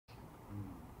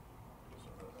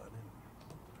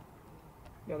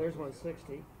Yeah, there's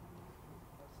 160.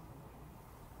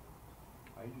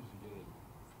 I usually get it.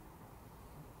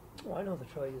 Well, I know the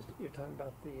trail you're talking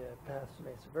about, the paths to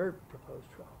Mesa Verde proposed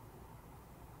trail.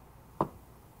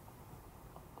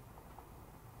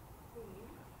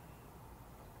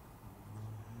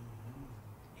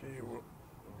 Okay, we'll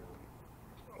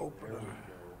open There we it.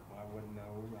 go. I wouldn't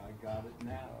know. I got it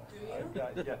now. Do you? I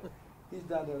got, yeah. He's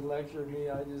done to lecture me.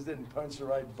 I just didn't punch the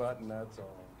right button. That's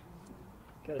all.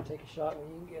 Gotta take a shot when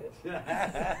you can get it.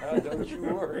 Don't you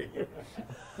worry.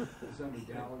 It's under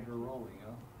Gallagher rolling,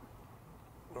 huh?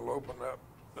 We'll open up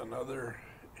another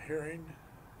hearing.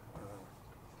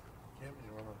 Kim,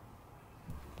 you wanna?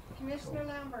 Commissioner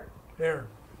Lambert, Here.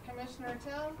 Commissioner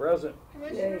Tell, Present.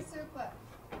 Commissioner Yay. Supla,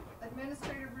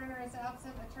 Administrator Brunner is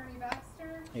absent, Attorney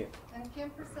Baxter, Here. and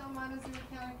Kim Purcell, Montezuma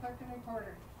County Clerk and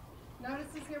Recorder.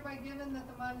 Notice is hereby given that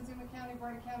the Montezuma County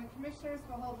Board of County Commissioners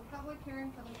will hold a public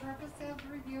hearing for the purpose of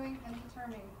reviewing and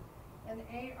determining an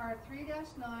AR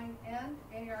 3-9 and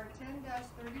AR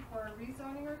 10-34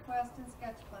 rezoning request and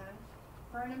sketch plan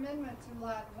for an amendment to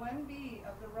Lot 1B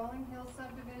of the Rolling Hills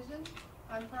subdivision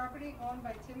on property owned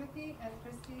by Timothy and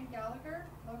Christine Gallagher,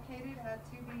 located at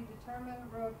to be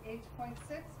determined Road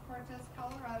H.6, Cortez,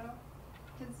 Colorado,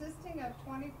 consisting of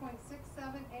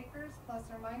 20.67 acres plus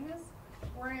or minus,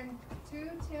 wherein 2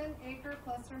 10-acre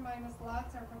plus or minus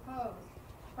lots are proposed.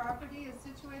 Property is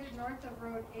situated north of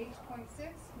Road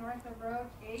H.6, north of Road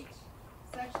H,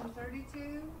 Section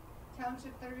 32,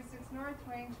 Township 36 North,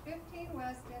 Range 15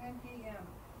 West, NNPM.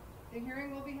 The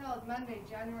hearing will be held Monday,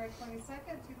 January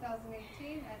 22nd,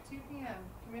 2018 at 2 p.m.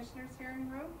 Commissioners Hearing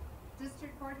Room,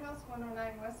 District Courthouse, 109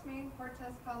 West Main,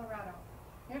 Cortez, Colorado.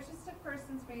 Interested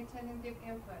persons may attend and give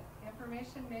input.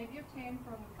 Information may be obtained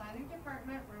from the Planning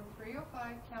Department, Room 305,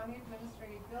 County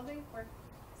Administrative Building,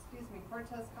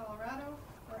 Cortez, Colorado,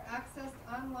 or accessed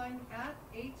online at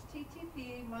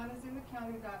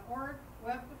http://montezumacounty.org,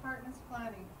 Web Department's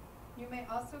Planning. You may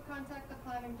also contact the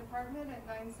Planning Department at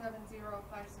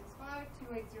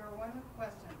 970-565-2801 with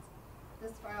questions.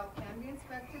 This file can be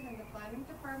inspected in the Planning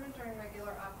Department during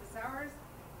regular office hours.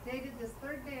 Dated this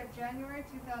 3rd day of January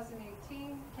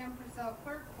 2018, Kim Purcell,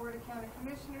 Clerk, Board of County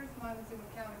Commissioners, Montezuma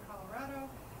County, Colorado.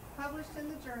 Published in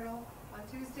the Journal on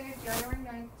Tuesday, January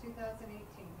 9th, 2018.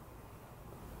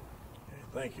 Okay,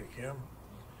 thank you, Kim.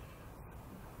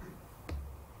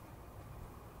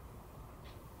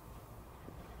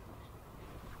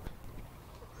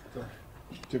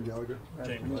 Tim Gallagher.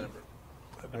 James Lambert.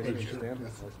 Nice to meet you, Stan.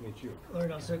 Nice to meet you.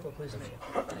 Lauren Alcico, please make it.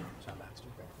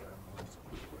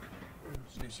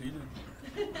 Stay seated.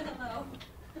 Hello.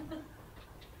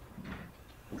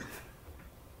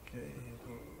 Okay,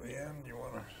 Leanne, you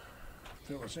wanna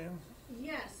fill us in?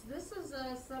 Yes, this is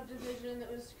a subdivision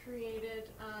that was created,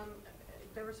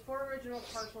 there was 4 original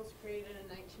parcels created in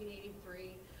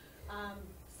 1983.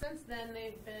 Since then,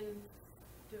 they've been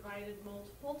divided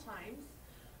multiple times.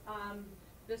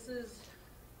 This is,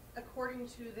 according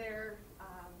to their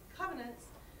covenants,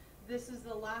 this is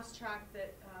the last tract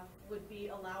that would be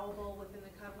allowable within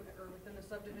the covenant or within the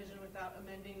subdivision without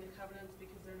amending the covenants,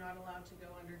 because they're not allowed to go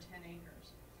under 10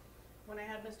 acres. When I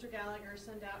had Mr. Gallagher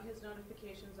send out his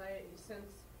notifications,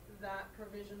 since that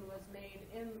provision was made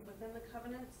within the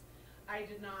covenants, I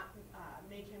did not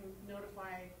make him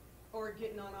notify or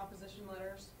get non-opposition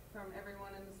letters from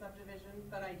everyone in the subdivision,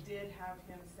 but I did have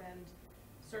him send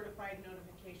certified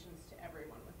notifications to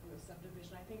everyone within the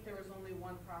subdivision. I think there was only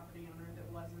one property owner that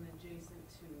wasn't adjacent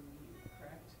to you,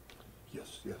 correct?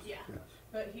 Yes, yes, Yeah. yes.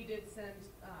 But he did send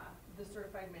the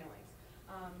certified mailings.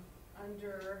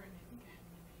 Under, and I think I have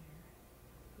them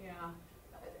here. Yeah,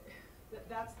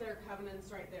 that's their covenants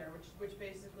right there, which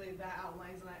basically that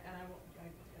outlines, and I won't.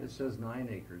 It says 9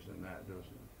 acres in that, doesn't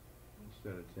it?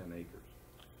 Instead of 10 acres.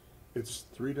 It's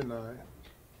 3 to 9.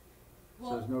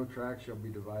 Well, Says no tract shall be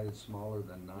divided smaller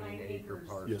than 9 acre acres.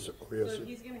 parcels. Yes, oh, yes. so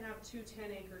he's gonna have 2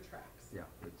 10-acre tracts. Yeah,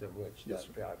 it's of which Yes,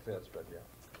 that fits, but yeah.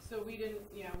 So we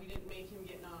didn't make him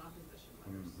get non-opposition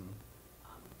letters Mhm.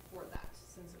 for that,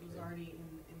 since it was already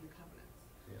in the covenants.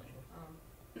 Yeah.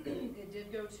 It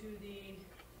did go to the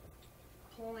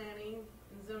Planning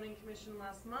and Zoning Commission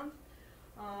last month.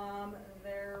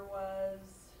 There was,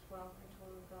 well, I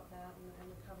told him about that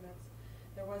and the covenants.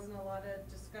 There wasn't a lot of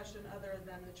discussion other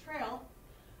than the trail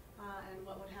and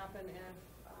what would happen if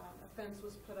a fence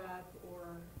was put up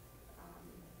or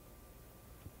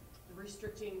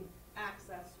restricting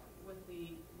access with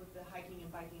the hiking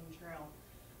and biking trail.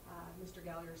 Mr.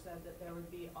 Gallagher said that there would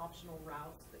be optional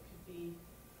routes that could be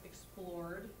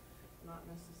explored, not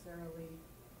necessarily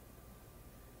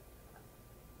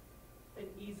an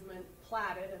easement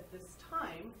platted at this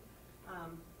time,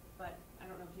 but I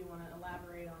don't know if you want to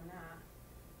elaborate on that.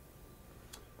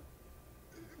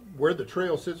 where the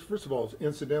trail sits, first of all, it's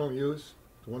incidental use.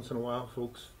 Once in a while,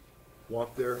 folks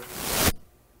walk there,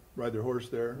 ride their horse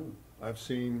there. I've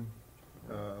seen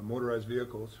motorized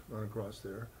vehicles run across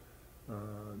there.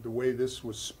 The way this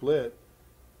was split,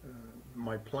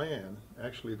 my plan,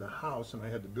 actually the house, and I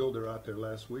had the builder out there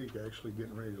last week actually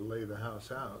getting ready to lay the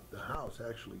house out. The house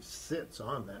actually sits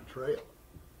on that trail.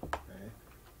 Okay?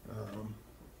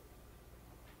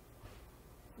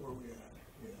 Where are we at?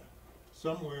 Yeah.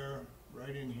 Somewhere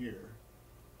right in here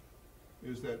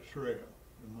is that trail.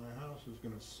 And my house is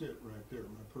going to sit right there,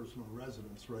 my personal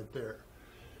residence right there.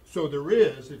 So there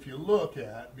is, if you look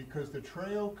at, because the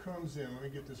trail comes in, let me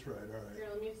get this right, all right. Here,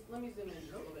 let me zoom in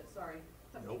just a little bit, sorry.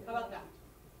 Nope. How about that?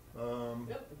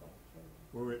 Yep.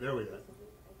 There we are.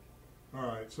 All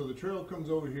right, so the trail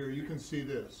comes over here. You can see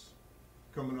this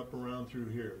coming up around through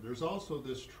here. There's also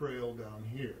this trail down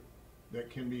here that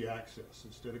can be accessed.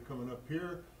 Instead of coming up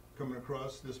here, coming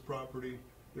across this property,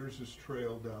 there's this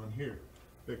trail down here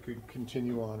that could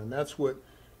continue on. And that's what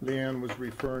Leanne was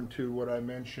referring to, what I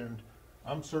mentioned.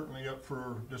 I'm certainly up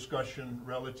for discussion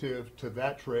relative to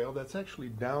that trail. That's actually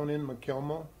down in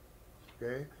McElmo,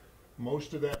 okay?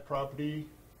 Most of that property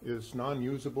is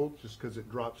non-usable just because it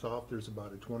drops off. There's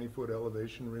about a 20-foot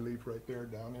elevation relief right there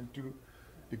down into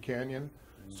the canyon.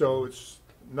 So it's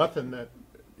nothing that,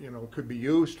 you know, could be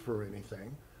used for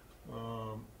anything.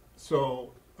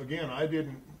 So again,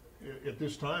 at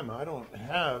this time, I don't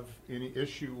have any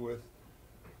issue with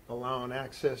allowing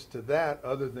access to that,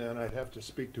 other than I'd have to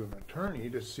speak to an attorney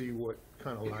to see what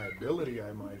kind of liability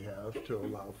I might have to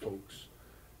allow folks,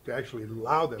 to actually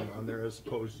allow them on there, as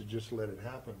opposed to just let it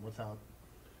happen without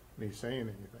me saying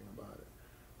anything about it.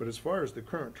 But as far as the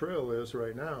current trail is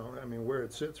right now, I mean, where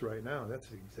it sits right now,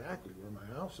 that's exactly where my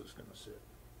house is going to sit.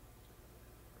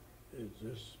 Is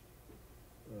this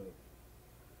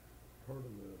part of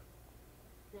the?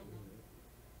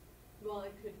 Well,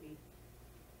 it could be.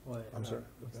 What, I'm sorry?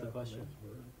 what's the question?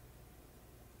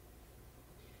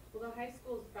 Well, the high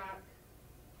school's back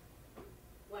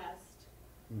west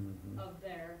of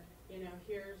there. You know,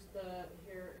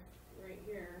 right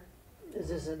here. Is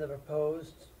this in the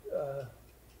proposed,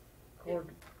 cord?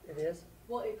 It is?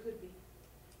 Well, it could be.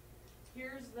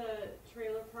 Here's the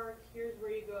trailer park. Here's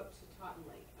where you go up to Totten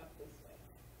Lake, up this way.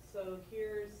 So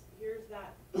here's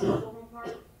that mobile home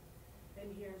park,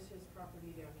 and here's his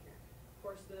property down here. Of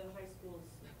course, the high school's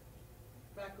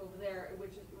back over there,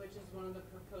 which is one of the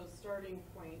proposed starting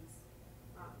points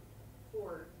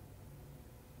for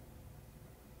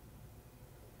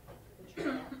the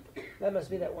trail. That must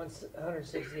be that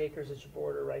 160 acres that you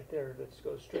border right there that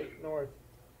goes straight north,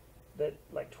 that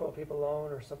like 12 people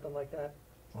own or something like that?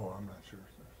 Oh, I'm not sure.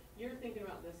 You're thinking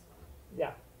about this one.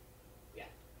 Yeah. Yeah.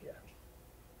 Yeah.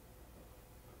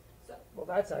 So Well,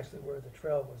 that's actually where the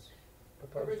trail was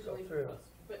proposed to go originally through. proposed.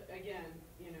 But again,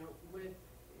 you know, with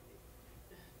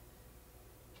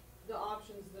the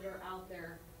options that are out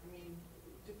there, I mean,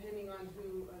 depending on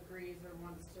who agrees or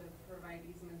wants to provide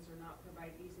easements or not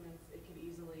provide easements, it could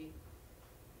easily,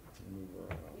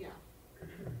 yeah.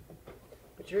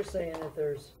 But you're saying that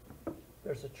there's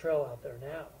a trail out there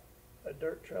now, a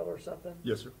dirt trail or something?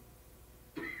 Yes, sir.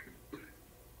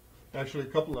 Actually, a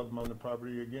couple of them on the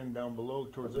property, again, down below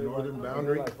towards the northern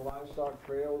boundary. Like livestock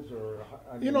trails, or?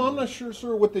 You know, I'm not sure,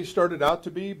 sir, what they started out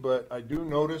to be, but I do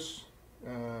notice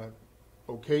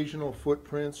occasional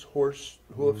footprints, horse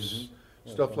hoofs,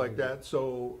 stuff like that.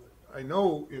 So I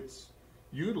know it's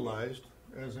utilized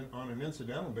on an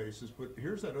incidental basis, but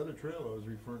here's that other trail I was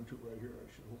referring to right here. I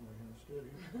should hold my hand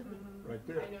steady. Right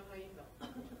there. I know how you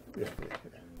feel. Yeah.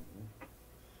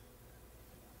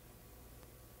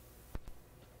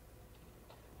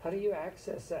 How do you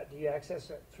access that? Do you access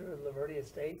it through Liberty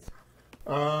Estates?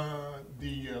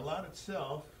 The lot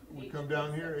itself would come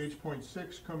down here.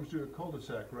 H.6 comes to a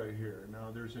cul-de-sac right here. Now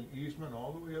there's an easement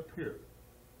all the way up here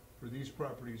for these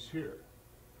properties here.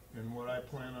 And what I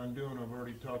plan on doing, I've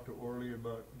already talked to Orly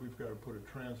about, we've got to put a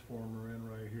transformer in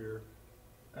right here.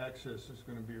 Access is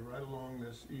going to be right along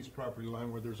this east property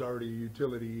line where there's already a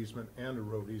utility easement and a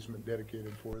road easement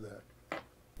dedicated for that.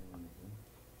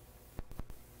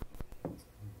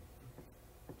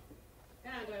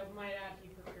 And I might add, he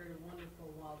prepared a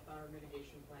wonderful wildfire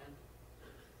mitigation plan.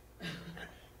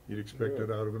 You'd expect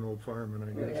it out of an old fireman,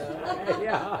 I guess.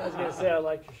 Yeah, I was gonna say, I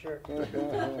like your shirt.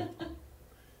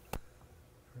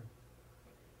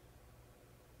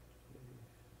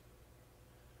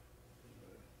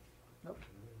 Nope.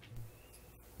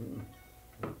 We'll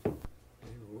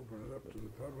open it up to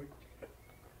the public.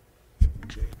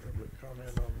 Okay, public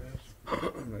comment on this.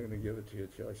 I'm not gonna give it to you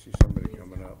till I see somebody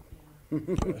coming up. Come up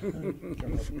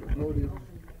to the podium,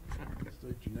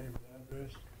 state your name and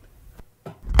address.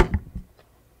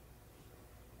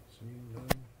 Seeing none,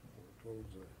 we'll close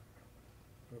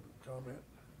the public comment.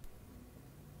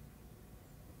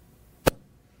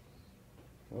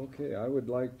 Okay, I would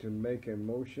like to make a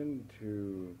motion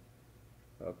to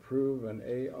approve an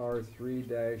AR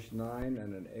 3-9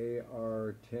 and an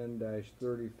AR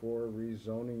 10-34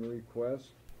 rezoning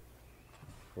request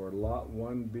for Lot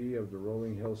 1B of the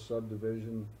Rolling Hill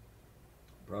subdivision,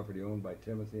 property owned by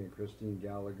Timothy and Christine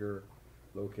Gallagher,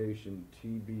 location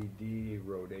TBD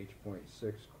Road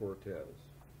H.6 Cortez.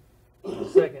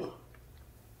 Second.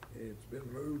 It's been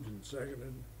moved and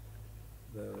seconded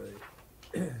that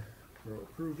for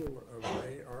approval of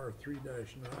an AR 3-9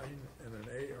 and an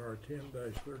AR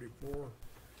 10-34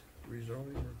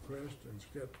 rezoning request and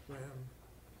sketch plan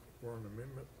for an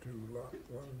amendment to Lot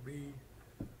 1B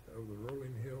of the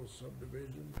Rolling Hills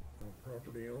subdivision on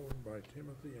property owned by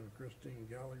Timothy and Christine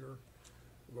Gallagher,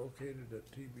 located at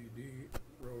TBD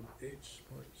Road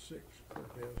H.6,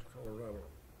 Cortez, Colorado.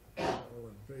 All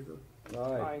in favor?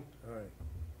 Aye. Aye.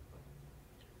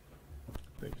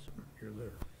 Thanks, sir. You're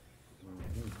there.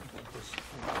 Thank you,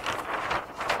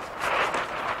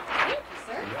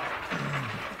 sir.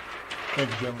 Thank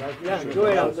you, gentlemen. Yeah, enjoy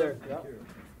it out there. Thank you.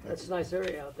 That's a nice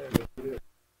area out there.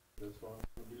 That's why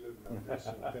we'll be living on this,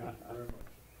 and thank you very much.